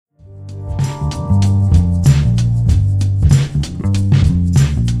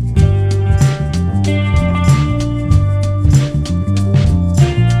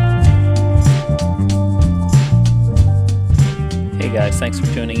Thanks for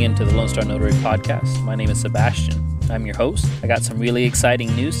tuning in to the Lone Star Notary Podcast. My name is Sebastian. I'm your host. I got some really exciting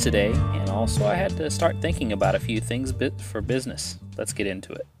news today, and also I had to start thinking about a few things for business. Let's get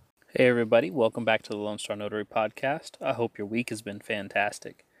into it. Hey everybody, welcome back to the Lone Star Notary Podcast. I hope your week has been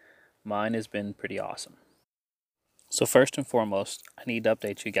fantastic. Mine has been pretty awesome. So first and foremost, I need to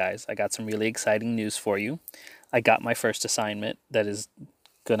update you guys. I got some really exciting news for you. I got my first assignment that is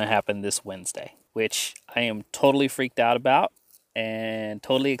going to happen this Wednesday, which I am totally freaked out about and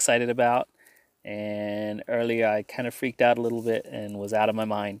totally excited about. And earlier I kind of freaked out a little bit and was out of my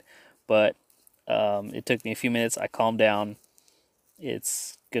mind, but it took me a few minutes. I calmed down.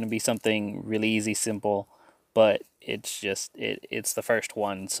 It's going to be something really easy, simple, but it's the first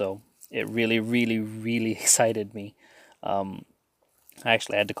one, so it really excited me. I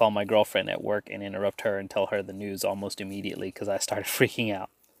actually had to call my girlfriend at work and interrupt her and tell her the news almost immediately because I started freaking out.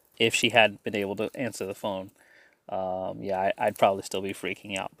 If she hadn't been able to answer the phone, I'd probably still be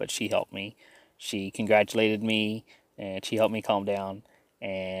freaking out, but she helped me. She congratulated me, and she helped me calm down,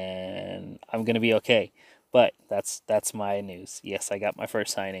 and I'm going to be okay. But that's my news. Yes, I got my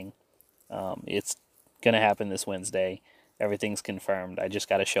first signing. It's going to happen this Wednesday. Everything's confirmed. I just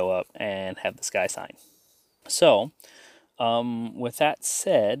got to show up and have this guy sign. So, with that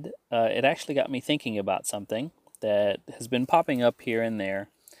said, it actually got me thinking about something that has been popping up here and there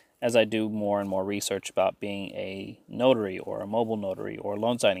as I do more and more research about being a notary or a mobile notary or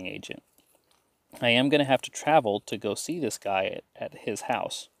loan signing agent. I am going to have to travel to go see this guy at his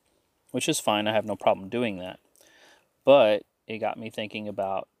house, which is fine. I have no problem doing that. But it got me thinking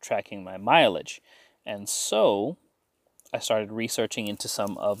about tracking my mileage. And so I started researching into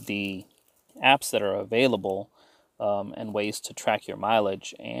some of the apps that are available and ways to track your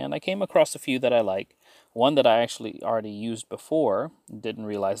mileage. And I came across a few that I like. One that I actually already used before, didn't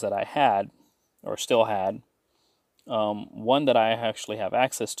realize that I had or still had. One that I actually have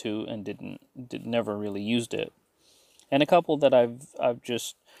access to and never really used it. And a couple that I've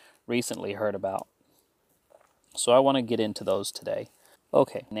just recently heard about. So I want to get into those today.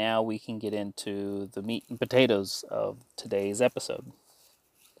 Okay, now we can get into the meat and potatoes of today's episode.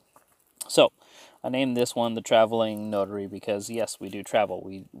 So, I named this one the Traveling Notary because, yes, we do travel.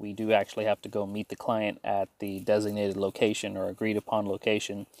 We do actually have to go meet the client at the designated location or agreed upon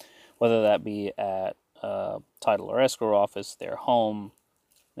location, whether that be at a title or escrow office, their home,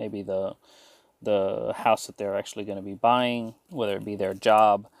 maybe the house that they're actually going to be buying, whether it be their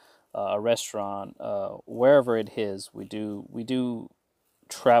job, a restaurant, wherever it is. We do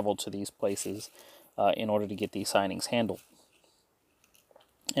travel to these places in order to get these signings handled.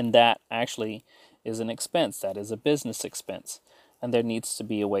 And that actually is an expense. That is a business expense. And there needs to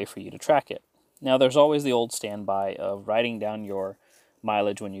be a way for you to track it. Now, there's always the old standby of writing down your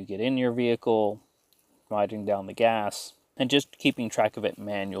mileage when you get in your vehicle, writing down the gas, and just keeping track of it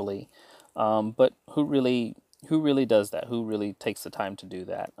manually. But who really does that? Who really takes the time to do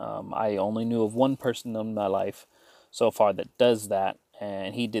that? I only knew of one person in my life so far that does that,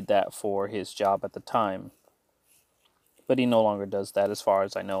 and he did that for his job at the time. But he no longer does that as far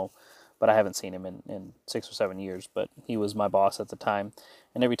as I know. But I haven't seen him in 6 or 7 years. But he was my boss at the time.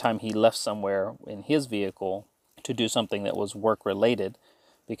 And every time he left somewhere in his vehicle to do something that was work-related,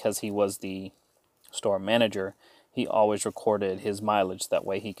 because he was the store manager, he always recorded his mileage. That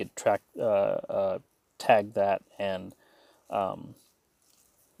way he could tag that and,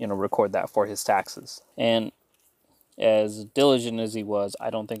 record that for his taxes. And as diligent as he was, I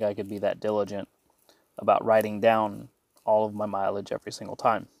don't think I could be that diligent about writing down all of my mileage every single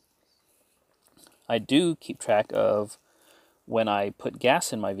time. I do keep track of when I put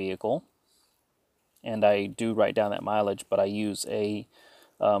gas in my vehicle, and I do write down that mileage, but I use a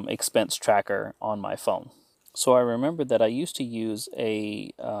expense tracker on my phone. So I remember that I used to use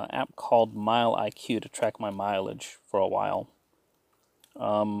a app called Mile IQ to track my mileage for a while.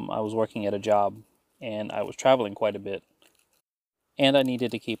 I was working at a job, and I was traveling quite a bit. And I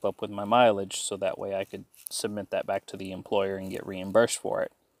needed to keep up with my mileage so that way I could submit that back to the employer and get reimbursed for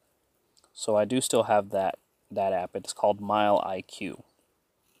it. So I do still have that app. It's called Mile IQ.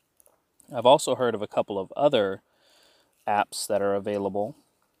 I've also heard of a couple of other apps that are available.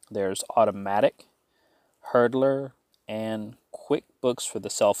 There's Automatic, Hurdler, and QuickBooks for the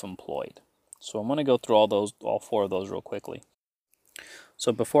self-employed. So I'm going to go through all four of those real quickly.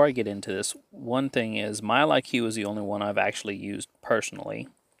 So before I get into this, one thing is Mile IQ is the only one I've actually used personally.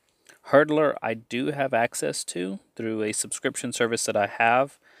 Hurdler I do have access to through a subscription service that I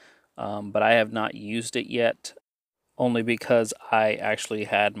have, but I have not used it yet, only because I actually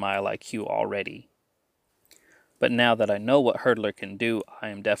had Mile IQ already. But now that I know what Hurdler can do, I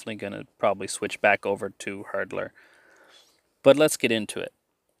am definitely going to probably switch back over to Hurdler. But let's get into it.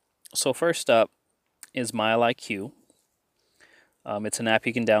 So first up is MileIQ. It's an app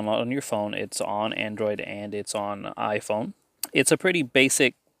you can download on your phone. It's on Android and it's on iPhone. It's a pretty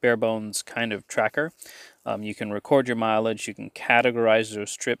basic, bare bones kind of tracker. You can record your mileage. You can categorize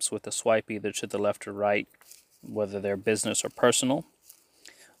those trips with a swipe either to the left or right, whether they're business or personal.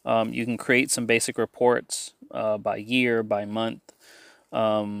 You can create some basic reports by year, by month,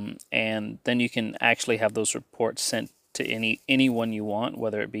 and then you can actually have those reports sent to anyone you want,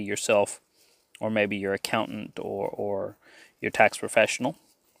 whether it be yourself or maybe your accountant or your tax professional.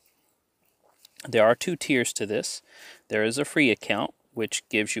 There are 2 tiers to this. There is a free account, which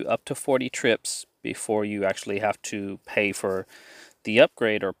gives you up to 40 trips before you actually have to pay for the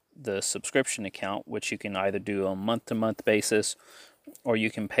upgrade or the subscription account, which you can either do on a month-to-month basis or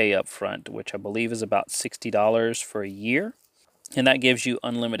you can pay up front, which I believe is about $60 for a year. And that gives you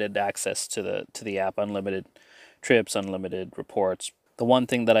unlimited access to the app, unlimited trips, unlimited reports. The one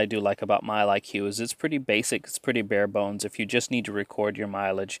thing that I do like about MileIQ is it's pretty basic, it's pretty bare bones. If you just need to record your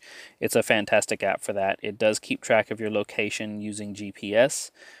mileage, it's a fantastic app for that. It does keep track of your location using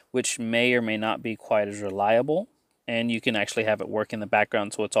GPS, which may or may not be quite as reliable. And you can actually have it work in the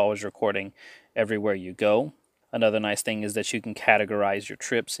background so it's always recording everywhere you go. Another nice thing is that you can categorize your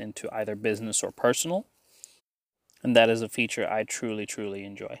trips into either business or personal. And that is a feature I truly, truly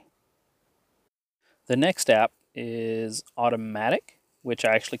enjoy. The next app is Automatic, which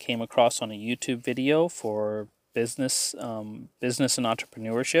I actually came across on a YouTube video for business and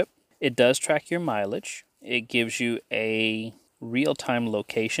entrepreneurship. It does track your mileage. It gives you a real-time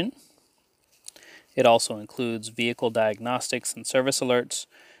location. It also includes vehicle diagnostics and service alerts,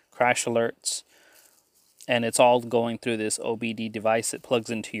 crash alerts, and it's all going through this OBD device. It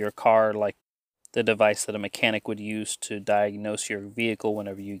plugs into your car like the device that a mechanic would use to diagnose your vehicle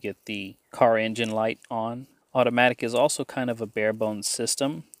whenever you get the car engine light on. Automatic is also kind of a bare bones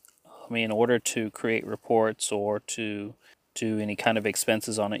system. In order to create reports or to do any kind of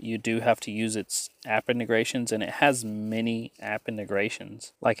expenses on it, you do have to use its app integrations, and it has many app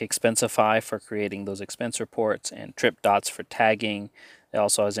integrations like Expensify for creating those expense reports and TripDots for tagging. It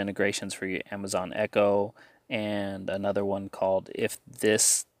also has integrations for your Amazon Echo and another one called If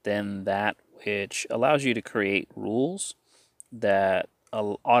This Then That, which allows you to create rules that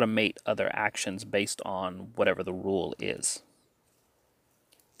automate other actions based on whatever the rule is.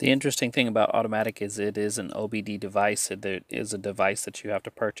 The interesting thing about Automatic is it is an OBD device. It is a device that you have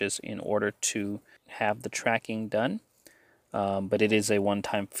to purchase in order to have the tracking done. But it is a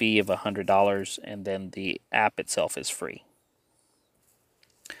one-time fee of $100, and then the app itself is free.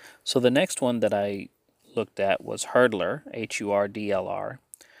 So the next one that I looked at was Hurdler, Hurdlr.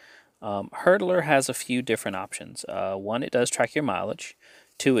 Hurdler has a few different options. 1, it does track your mileage.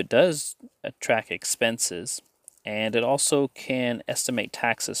 2, it does track expenses. And it also can estimate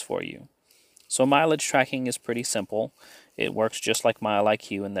taxes for you. So mileage tracking is pretty simple. It works just like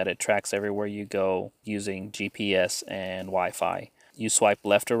MileIQ in that it tracks everywhere you go using GPS and Wi-Fi. You swipe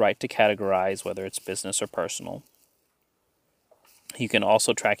left or right to categorize whether it's business or personal. You can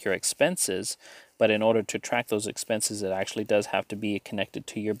also track your expenses, but in order to track those expenses, it actually does have to be connected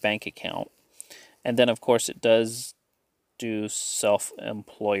to your bank account. And then, of course, it does do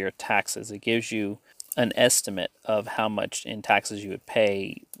self-employer taxes. It gives you an estimate of how much in taxes you would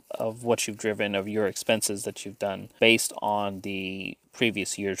pay of what you've driven, of your expenses that you've done based on the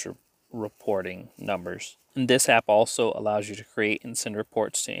previous year's reporting numbers. And this app also allows you to create and send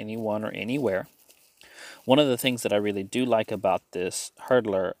reports to anyone or anywhere. One of the things that I really do like about this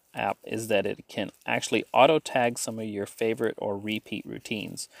Hurdler app is that it can actually auto tag some of your favorite or repeat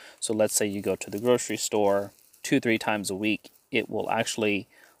routines. So let's say you go to the grocery store 2-3 times a week, it will actually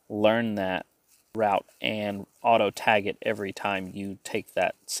learn that route and auto tag it every time you take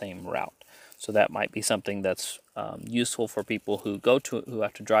that same route. So that might be something that's useful for people who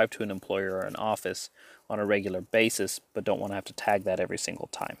have to drive to an employer or an office on a regular basis, but don't want to have to tag that every single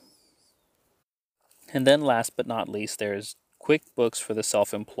time. And then last but not least, there's QuickBooks for the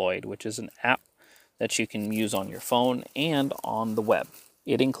self-employed, which is an app that you can use on your phone and on the web.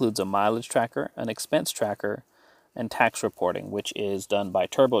 It includes a mileage tracker, an expense tracker, and tax reporting, which is done by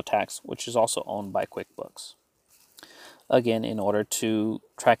TurboTax, which is also owned by QuickBooks. Again, in order to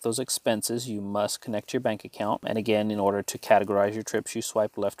track those expenses, you must connect your bank account. And again, in order to categorize your trips, you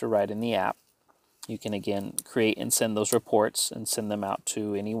swipe left or right in the app. You can again create and send those reports and send them out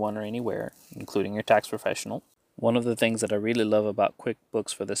to anyone or anywhere, including your tax professional. One of the things that I really love about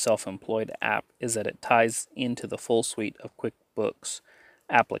QuickBooks for the self-employed app is that it ties into the full suite of QuickBooks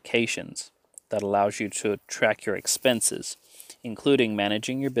applications that allows you to track your expenses, including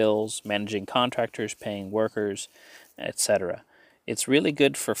managing your bills, managing contractors, paying workers, etc. It's really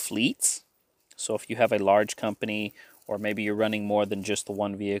good for fleets. So if you have a large company, or maybe you're running more than just the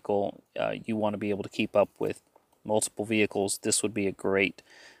one vehicle, you want to be able to keep up with multiple vehicles, this would be a great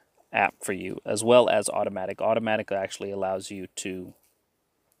app for you, as well as Automatic. Automatic actually allows you to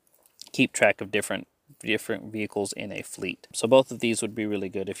keep track of different vehicles in a fleet. So both of these would be really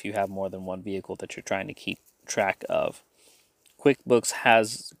good if you have more than one vehicle that you're trying to keep track of. QuickBooks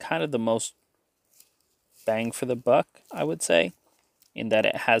has kind of the most bang for the buck, I would say, in that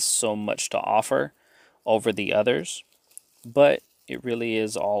it has so much to offer over the others, but it really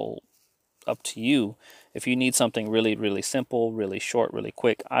is all up to you. If you need something really, really simple, really short, really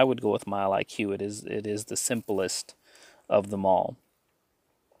quick, I would go with MileIQ. It is the simplest of them all,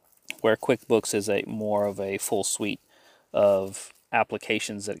 where QuickBooks is a more of a full suite of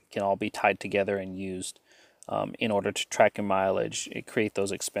applications that can all be tied together and used in order to track your mileage, create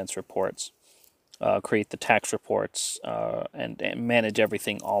those expense reports, create the tax reports, and manage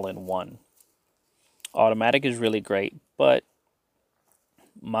everything all in one. Automatic is really great, but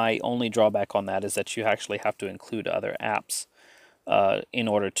my only drawback on that is that you actually have to include other apps in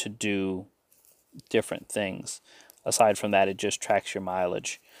order to do different things. Aside from that, it just tracks your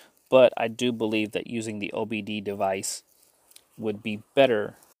mileage. But I do believe that using the OBD device would be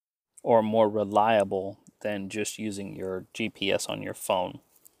better or more reliable than just using your GPS on your phone.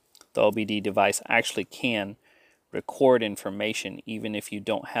 The OBD device actually can record information even if you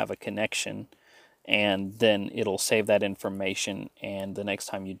don't have a connection, and then it'll save that information, and the next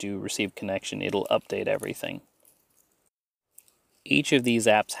time you do receive connection, it'll update everything. Each of these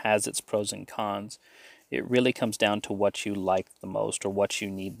apps has its pros and cons. It really comes down to what you like the most or what you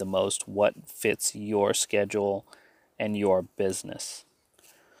need the most, what fits your schedule and your business.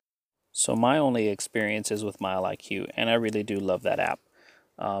 So my only experience is with MileIQ, and I really do love that app.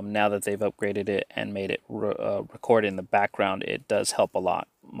 Now that they've upgraded it and made it record in the background, it does help a lot.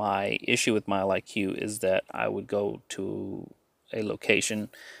 My issue with MileIQ is that I would go to a location,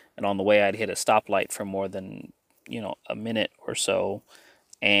 and on the way I'd hit a stoplight for more than a minute or so,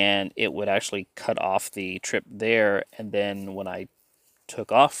 and it would actually cut off the trip there, and then when I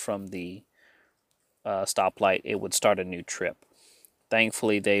took off from the stoplight, it would start a new trip.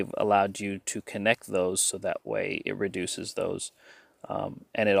 Thankfully, they've allowed you to connect those so that way it reduces those.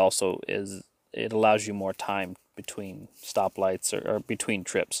 And it also it allows you more time between stoplights or between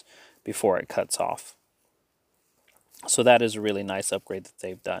trips before it cuts off. So that is a really nice upgrade that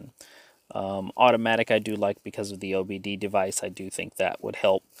they've done. Automatic I do like because of the OBD device. I do think that would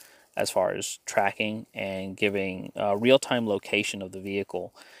help as far as tracking and giving real-time location of the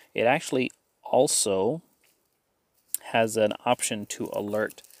vehicle. It actually also has an option to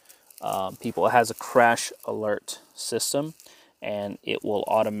alert people. It has a crash alert system, and it will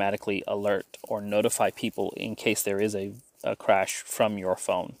automatically alert or notify people in case there is a crash from your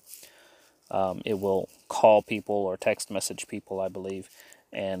phone. It will call people or text message people, I believe,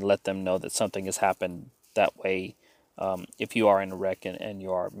 and let them know that something has happened. That way, if you are in a wreck and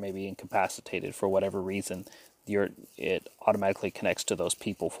you are maybe incapacitated for whatever reason, it automatically connects to those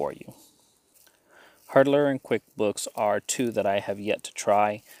people for you. Hurdler and QuickBooks are two that I have yet to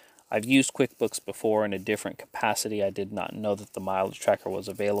try. I've used QuickBooks before in a different capacity. I did not know that the mileage tracker was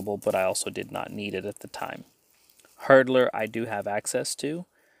available, but I also did not need it at the time. Hurdler I do have access to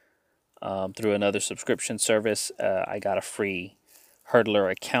through another subscription service. I got a free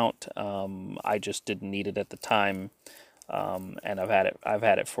Hurdler account. I just didn't need it at the time, and I've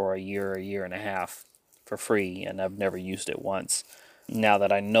had it for a year and a half for free, and I've never used it once. Now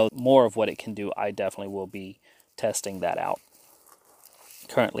that I know more of what it can do, I definitely will be testing that out.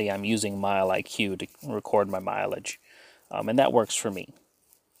 Currently, I'm using MileIQ to record my mileage, and that works for me.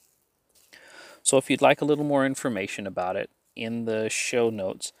 So if you'd like a little more information about it, in the show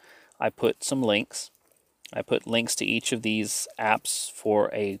notes, I put some links. I put links to each of these apps for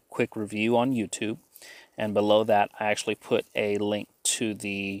a quick review on YouTube, and below that, I actually put a link to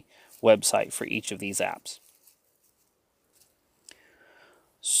the website for each of these apps.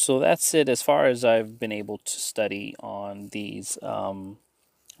 So that's it as far as I've been able to study on these.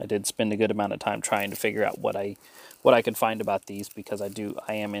 I did spend a good amount of time trying to figure out what I could find about these, because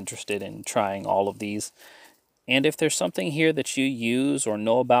I am interested in trying all of these. And if there's something here that you use or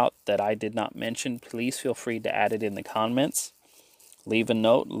know about that I did not mention, please feel free to add it in the comments. Leave a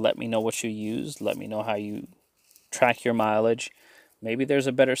note, let me know what you use, let me know how you track your mileage. Maybe there's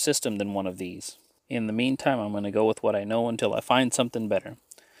a better system than one of these. In the meantime, I'm going to go with what I know until I find something better.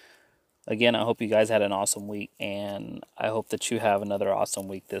 Again, I hope you guys had an awesome week, and I hope that you have another awesome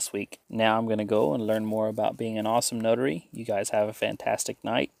week this week. Now I'm going to go and learn more about being an awesome notary. You guys have a fantastic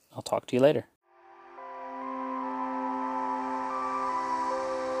night. I'll talk to you later.